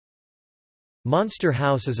Monster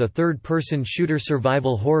House is a third-person shooter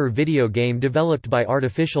survival horror video game developed by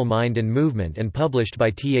Artificial Mind and Movement and published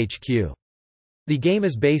by THQ. The game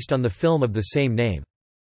is based on the film of the same name.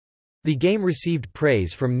 The game received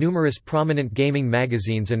praise from numerous prominent gaming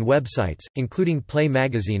magazines and websites, including Play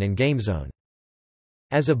Magazine and GameZone.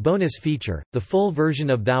 As a bonus feature, the full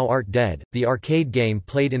version of Thou Art Dead, the arcade game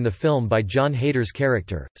played in the film by Jon Hader's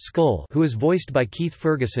character, Skull, who is voiced by Keith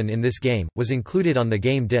Ferguson in this game, was included on the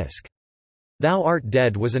game disc. Thou Art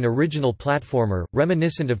Dead was an original platformer,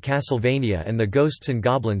 reminiscent of Castlevania and the Ghosts and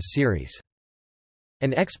Goblins series.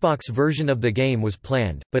 An Xbox version of the game was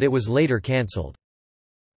planned, but it was later cancelled.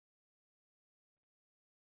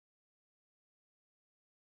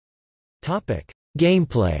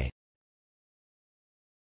 Gameplay.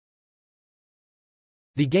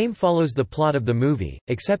 The game follows the plot of the movie,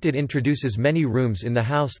 except it introduces many rooms in the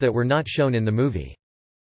house that were not shown in the movie.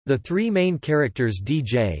 The three main characters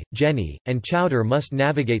DJ, Jenny, and Chowder must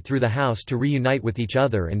navigate through the house to reunite with each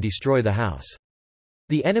other and destroy the house.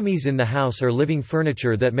 The enemies in the house are living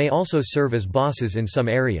furniture that may also serve as bosses in some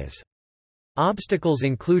areas. Obstacles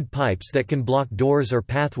include pipes that can block doors or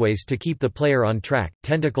pathways to keep the player on track,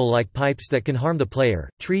 tentacle-like pipes that can harm the player,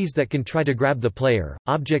 trees that can try to grab the player,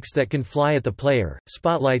 objects that can fly at the player,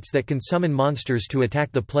 spotlights that can summon monsters to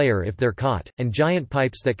attack the player if they're caught, and giant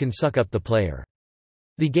pipes that can suck up the player.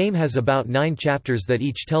 The game has about 9 chapters that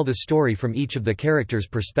each tell the story from each of the characters'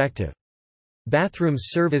 perspective. Bathrooms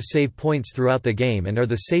serve as save points throughout the game and are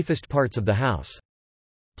the safest parts of the house.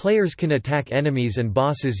 Players can attack enemies and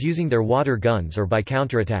bosses using their water guns or by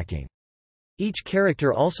counterattacking. Each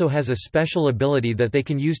character also has a special ability that they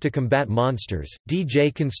can use to combat monsters.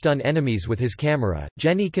 DJ can stun enemies with his camera,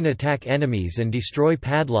 Jenny can attack enemies and destroy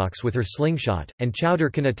padlocks with her slingshot, and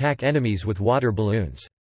Chowder can attack enemies with water balloons.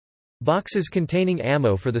 Boxes containing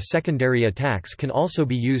ammo for the secondary attacks can also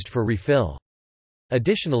be used for refill.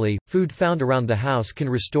 Additionally, food found around the house can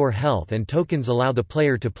restore health and tokens allow the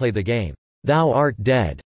player to play the game, Thou Art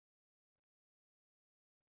Dead.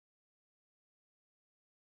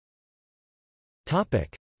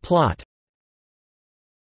 Plot.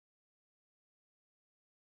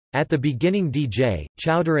 At the beginning DJ,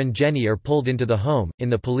 Chowder and Jenny are pulled into the home, in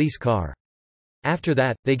the police car. After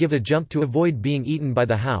that, they give a jump to avoid being eaten by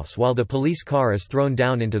the house while the police car is thrown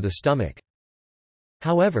down into the stomach.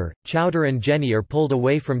 However, Chowder and Jenny are pulled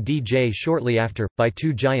away from DJ shortly after, by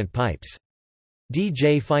 2 giant pipes.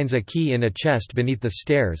 DJ finds a key in a chest beneath the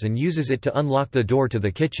stairs and uses it to unlock the door to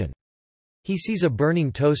the kitchen. He sees a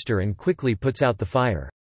burning toaster and quickly puts out the fire.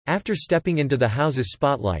 After stepping into the house's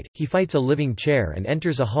spotlight, he fights a living chair and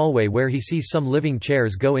enters a hallway where he sees some living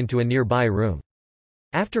chairs go into a nearby room.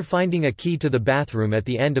 After finding a key to the bathroom at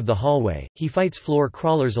the end of the hallway, he fights floor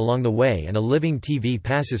crawlers along the way and a living TV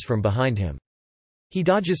passes from behind him. He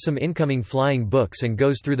dodges some incoming flying books and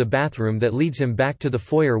goes through the bathroom that leads him back to the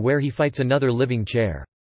foyer where he fights another living chair.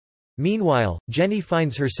 Meanwhile, Jenny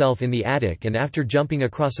finds herself in the attic and after jumping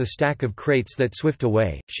across a stack of crates that swift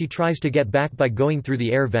away, she tries to get back by going through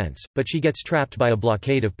the air vents, but she gets trapped by a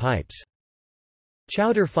blockade of pipes.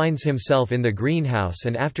 Chowder finds himself in the greenhouse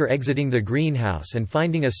and after exiting the greenhouse and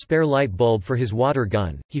finding a spare light bulb for his water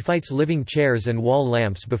gun, he fights living chairs and wall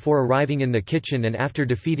lamps before arriving in the kitchen and after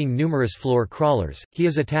defeating numerous floor crawlers, he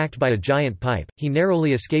is attacked by a giant pipe. He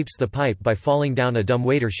narrowly escapes the pipe by falling down a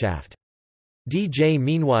dumbwaiter shaft. DJ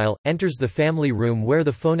meanwhile, enters the family room where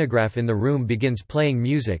the phonograph in the room begins playing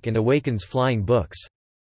music and awakens flying books.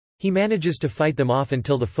 He manages to fight them off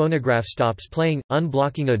until the phonograph stops playing,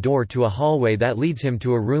 unblocking a door to a hallway that leads him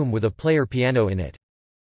to a room with a player piano in it.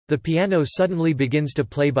 The piano suddenly begins to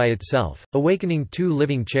play by itself, awakening 2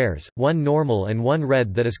 living chairs, one normal and one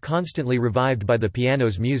red that is constantly revived by the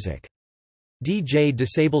piano's music. DJ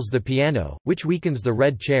disables the piano, which weakens the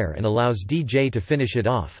red chair and allows DJ to finish it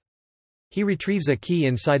off. He retrieves a key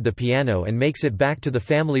inside the piano and makes it back to the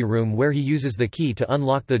family room where he uses the key to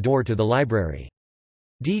unlock the door to the library.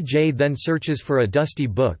 DJ then searches for a dusty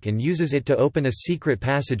book and uses it to open a secret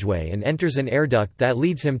passageway and enters an air duct that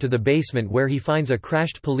leads him to the basement where he finds a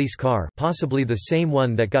crashed police car, possibly the same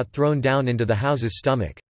one that got thrown down into the house's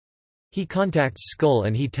stomach. He contacts Skull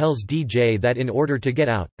and he tells DJ that in order to get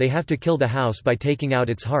out, they have to kill the house by taking out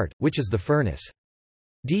its heart, which is the furnace.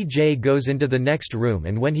 DJ goes into the next room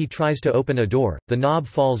and when he tries to open a door, the knob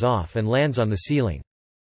falls off and lands on the ceiling.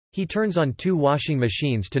 He turns on 2 washing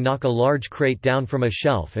machines to knock a large crate down from a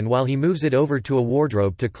shelf and while he moves it over to a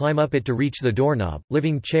wardrobe to climb up it to reach the doorknob,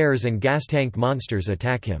 living chairs and gas tank monsters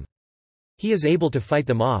attack him. He is able to fight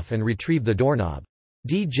them off and retrieve the doorknob.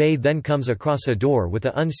 DJ then comes across a door with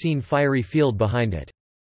an unseen fiery field behind it.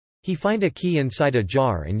 He finds a key inside a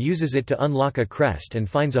jar and uses it to unlock a crest and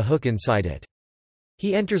finds a hook inside it.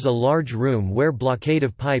 He enters a large room where blockade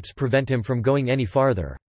of pipes prevent him from going any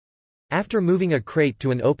farther. After moving a crate to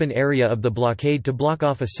an open area of the blockade to block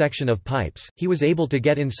off a section of pipes, he was able to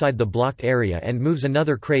get inside the blocked area and moves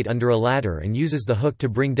another crate under a ladder and uses the hook to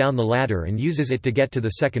bring down the ladder and uses it to get to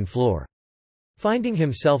the second floor. Finding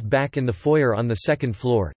himself back in the foyer on the second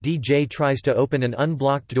floor, DJ tries to open an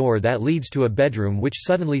unblocked door that leads to a bedroom which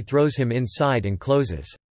suddenly throws him inside and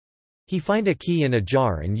closes. He finds a key in a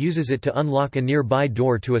jar and uses it to unlock a nearby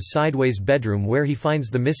door to a sideways bedroom where he finds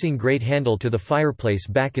the missing grate handle to the fireplace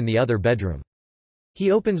back in the other bedroom.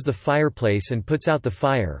 He opens the fireplace and puts out the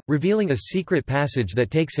fire, revealing a secret passage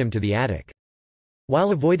that takes him to the attic.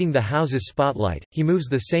 While avoiding the house's spotlight, he moves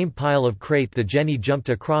the same pile of crate that Jenny jumped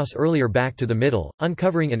across earlier back to the middle,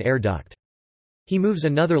 uncovering an air duct. He moves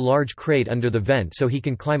another large crate under the vent so he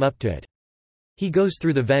can climb up to it. He goes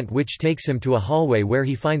through the vent which takes him to a hallway where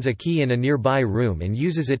he finds a key in a nearby room and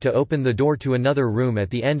uses it to open the door to another room at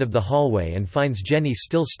the end of the hallway and finds Jenny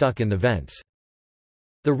still stuck in the vents.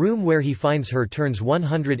 The room where he finds her turns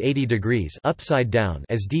 180 degrees upside down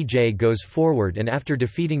as DJ goes forward, and after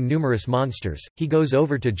defeating numerous monsters, he goes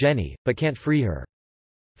over to Jenny, but can't free her.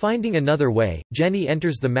 Finding another way, Jenny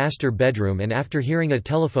enters the master bedroom and after hearing a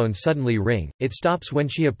telephone suddenly ring, it stops when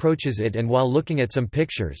she approaches it, and while looking at some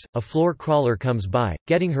pictures, a floor crawler comes by,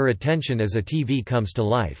 getting her attention as a TV comes to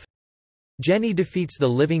life. Jenny defeats the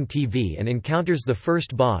living TV and encounters the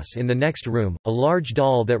first boss in the next room, a large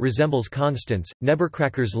doll that resembles Constance,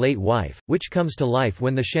 Nebercracker's late wife, which comes to life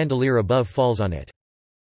when the chandelier above falls on it.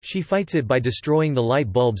 She fights it by destroying the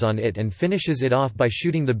light bulbs on it and finishes it off by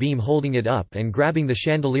shooting the beam holding it up and grabbing the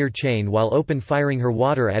chandelier chain while open-firing her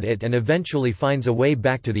water at it, and eventually finds a way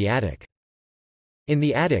back to the attic. In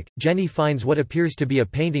the attic, Jenny finds what appears to be a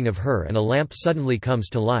painting of her and a lamp suddenly comes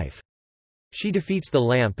to life. She defeats the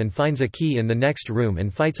lamp and finds a key in the next room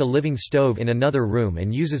and fights a living stove in another room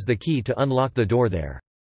and uses the key to unlock the door there.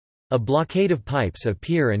 A blockade of pipes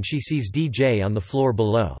appear and she sees DJ on the floor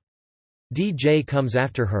below. DJ comes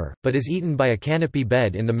after her, but is eaten by a canopy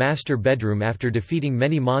bed in the master bedroom after defeating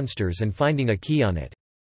many monsters and finding a key on it.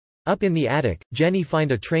 Up in the attic, Jenny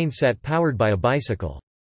finds a train set powered by a bicycle.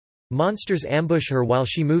 Monsters ambush her while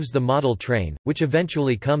she moves the model train, which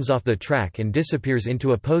eventually comes off the track and disappears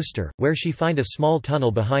into a poster, where she finds a small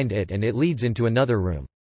tunnel behind it and it leads into another room.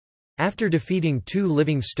 After defeating 2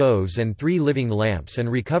 living stoves and 3 living lamps and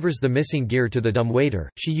recovers the missing gear to the dumbwaiter,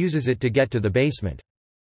 she uses it to get to the basement.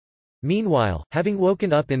 Meanwhile, having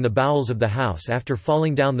woken up in the bowels of the house after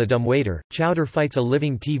falling down the dumbwaiter, Chowder fights a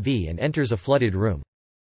living TV and enters a flooded room.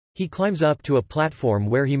 He climbs up to a platform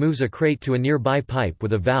where he moves a crate to a nearby pipe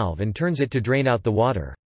with a valve and turns it to drain out the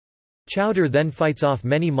water. Chowder then fights off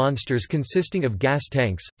many monsters consisting of gas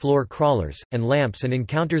tanks, floor crawlers, and lamps and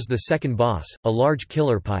encounters the second boss, a large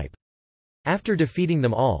killer pipe. After defeating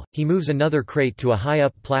them all, he moves another crate to a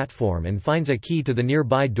high-up platform and finds a key to the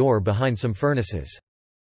nearby door behind some furnaces.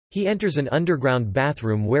 He enters an underground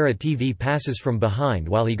bathroom where a TV passes from behind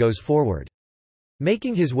while he goes forward.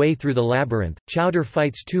 Making his way through the labyrinth, Chowder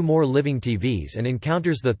fights 2 more living TVs and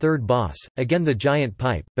encounters the third boss, again the giant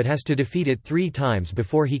pipe, but has to defeat it 3 times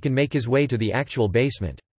before he can make his way to the actual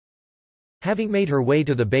basement. Having made her way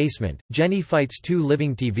to the basement, Jenny fights 2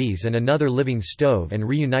 living TVs and another living stove and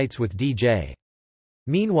reunites with DJ.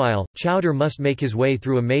 Meanwhile, Chowder must make his way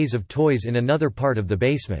through a maze of toys in another part of the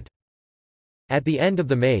basement. At the end of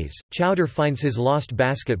the maze, Chowder finds his lost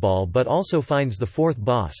basketball but also finds the 4th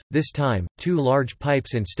boss, this time, 2 large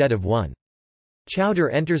pipes instead of 1. Chowder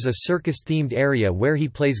enters a circus-themed area where he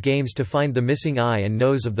plays games to find the missing eye and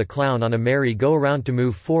nose of the clown on a merry-go-round to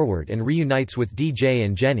move forward and reunites with DJ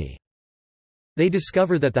and Jenny. They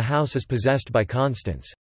discover that the house is possessed by Constance.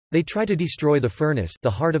 They try to destroy the furnace, the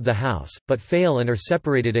heart of the house, but fail and are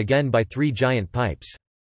separated again by 3 giant pipes.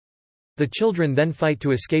 The children then fight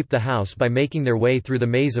to escape the house by making their way through the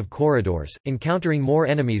maze of corridors, encountering more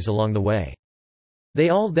enemies along the way. They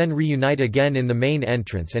all then reunite again in the main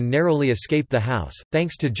entrance and narrowly escape the house,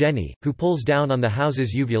 thanks to Jenny, who pulls down on the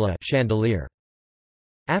house's uvula chandelier.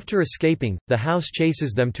 After escaping, the house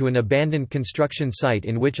chases them to an abandoned construction site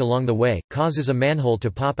in which along the way, causes a manhole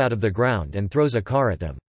to pop out of the ground and throws a car at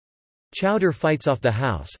them. Chowder fights off the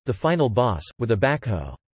house, the final boss, with a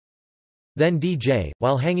backhoe. Then DJ,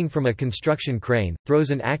 while hanging from a construction crane,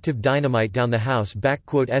 throws an active dynamite down the house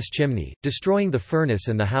 ''s chimney, destroying the furnace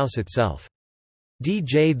and the house itself.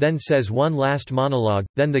 DJ then says one last monologue,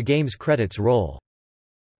 then the game's credits roll.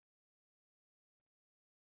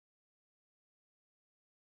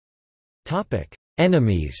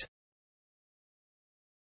 Enemies.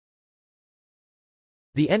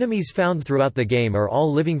 The enemies found throughout the game are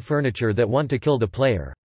all living furniture that want to kill the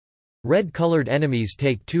player. Red-colored enemies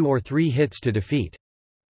take 2 or 3 hits to defeat.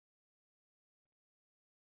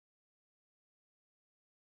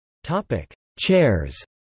 Chairs.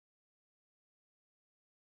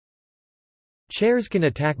 Chairs can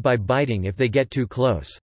attack by biting if they get too close.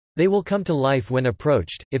 They will come to life when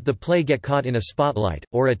approached, if the play get caught in a spotlight,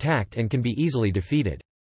 or attacked and can be easily defeated.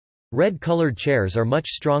 Red-colored chairs are much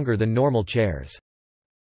stronger than normal chairs.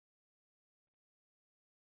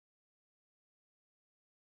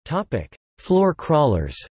 Floor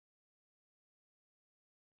crawlers.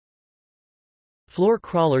 Floor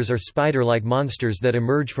crawlers are spider-like monsters that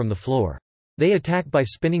emerge from the floor. They attack by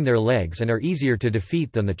spinning their legs and are easier to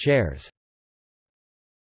defeat than the chairs.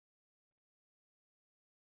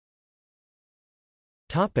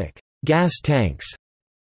 Gas tanks.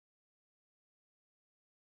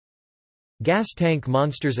 Gas tank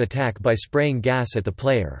monsters attack by spraying gas at the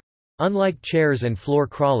player. Unlike chairs and floor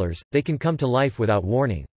crawlers, they can come to life without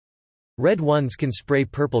warning. Red ones can spray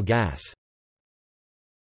purple gas.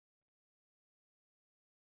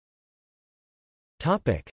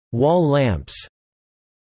 Wall lamps.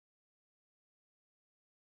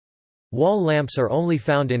 Wall lamps are only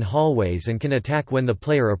found in hallways and can attack when the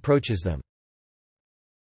player approaches them.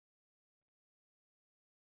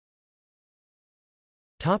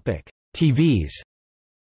 TVs.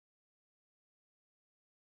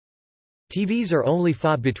 TVs are only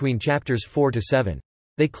fought between chapters 4 to 7.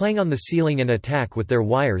 They clang on the ceiling and attack with their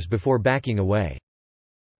wires before backing away.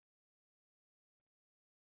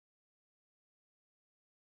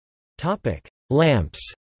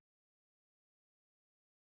 Lamps.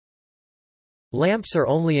 Lamps are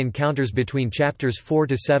only encounters between chapters 4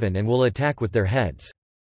 to 7 and will attack with their heads.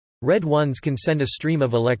 Red ones can send a stream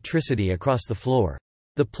of electricity across the floor.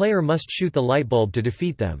 The player must shoot the light bulb to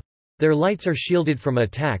defeat them. Their lights are shielded from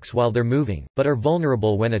attacks while they're moving, but are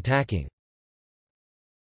vulnerable when attacking.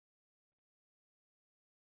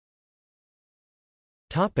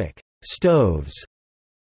 Stoves.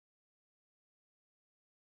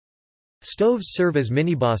 Stoves serve as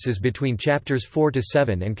minibosses between chapters 4 to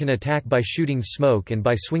 7 and can attack by shooting smoke and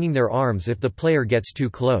by swinging their arms if the player gets too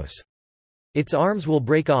close. Its arms will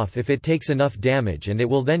break off if it takes enough damage, and it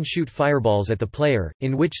will then shoot fireballs at the player,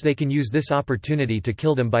 in which they can use this opportunity to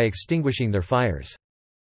kill them by extinguishing their fires.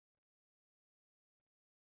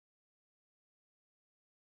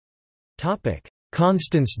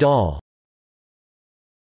 Constance Doll.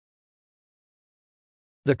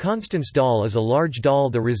 The Constance Doll is a large doll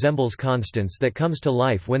that resembles Constance that comes to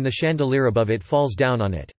life when the chandelier above it falls down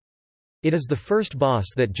on it. It is the first boss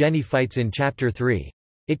that Jenny fights in Chapter 3.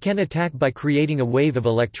 It can attack by creating a wave of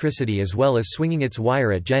electricity as well as swinging its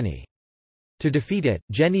wire at Jenny. To defeat it,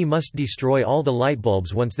 Jenny must destroy all the light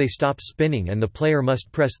bulbs once they stop spinning, and the player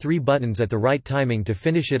must press 3 buttons at the right timing to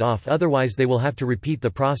finish it off, otherwise they will have to repeat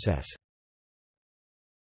the process.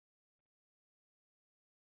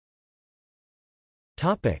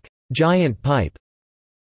 Giant pipe.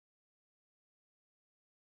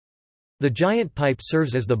 The giant pipe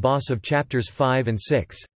serves as the boss of chapters 5 and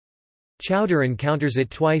 6. Chowder encounters it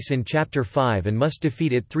twice in Chapter 5 and must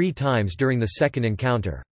defeat it 3 times during the second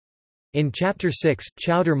encounter. In Chapter 6,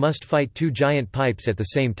 Chowder must fight 2 giant pipes at the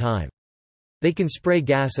same time. They can spray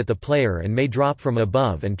gas at the player and may drop from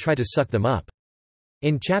above and try to suck them up.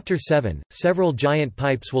 In Chapter 7, several giant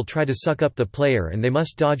pipes will try to suck up the player and they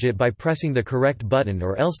must dodge it by pressing the correct button,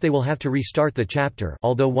 or else they will have to restart the chapter,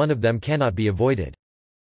 although one of them cannot be avoided.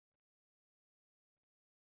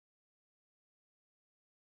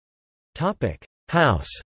 House.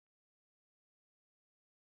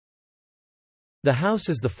 The house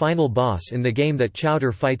is the final boss in the game that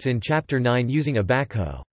Chowder fights in Chapter 9 using a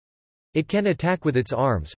backhoe. It can attack with its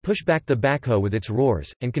arms, push back the backhoe with its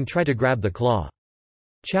roars, and can try to grab the claw.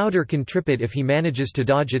 Chowder can trip it if he manages to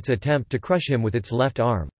dodge its attempt to crush him with its left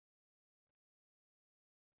arm.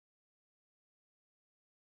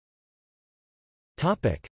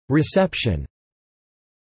 Reception.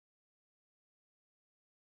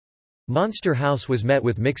 Monster House was met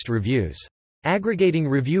with mixed reviews. Aggregating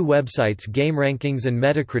review websites GameRankings and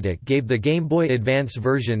Metacritic gave the Game Boy Advance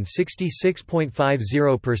version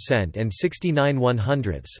 66.50% and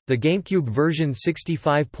 69/100ths, the GameCube version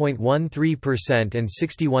 65.13% and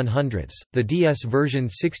 61/100ths, the DS version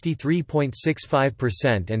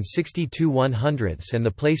 63.65% and 62/100ths, and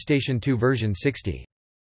the PlayStation 2 version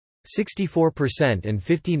 60.64% and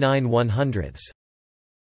 59/100ths.